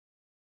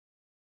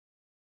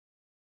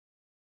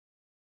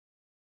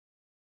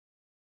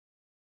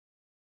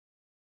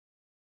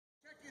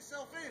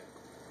yourself in.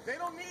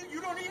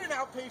 You don't need an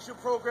outpatient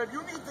program.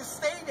 You need to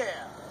stay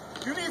there.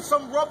 You need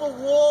some rubber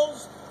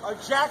walls, a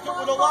jacket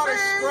with a lot of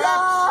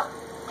straps.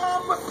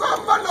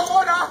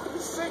 You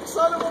sick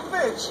son of a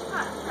bitch.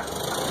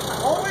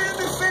 Only in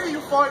the city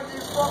you find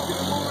these fucking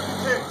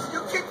lunatics.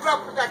 You keep it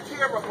up with that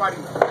camera, buddy.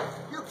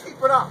 You keep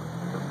it up.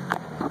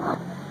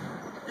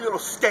 You little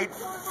skate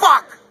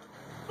fuck.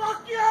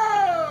 Fuck you!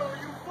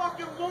 You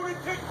fucking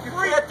lunatic You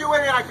freak! can't do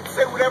anything. I can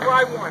say whatever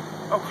I want,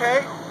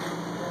 okay?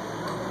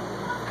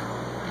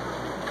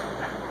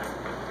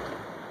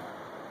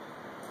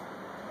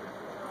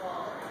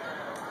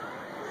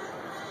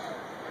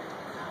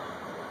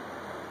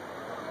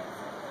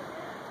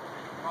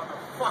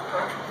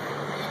 Motherfucker.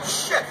 You eat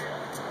shit.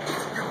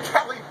 You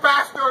Kelly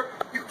bastard.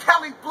 You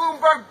Kelly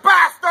Bloomberg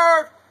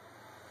bastard.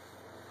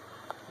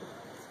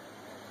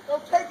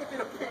 Don't take it to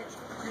the beach,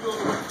 you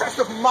little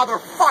repressive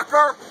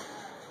motherfucker.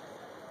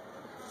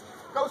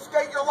 Go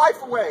skate your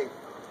life away.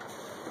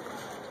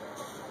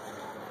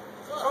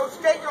 Go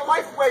skate your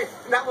life away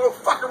in that little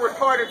fucking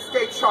retarded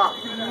skate shop,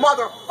 you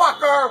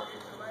motherfucker.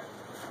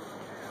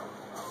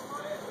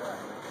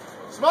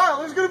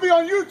 Smile, this is gonna be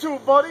on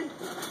YouTube, buddy.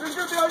 This is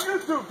gonna be on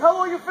YouTube. Tell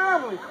all your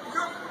family.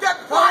 Get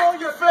Tell all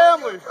your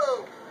family.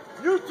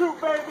 YouTube,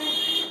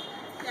 baby.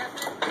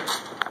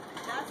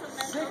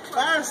 Sick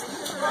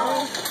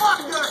bastard. Fuck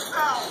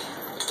yourself.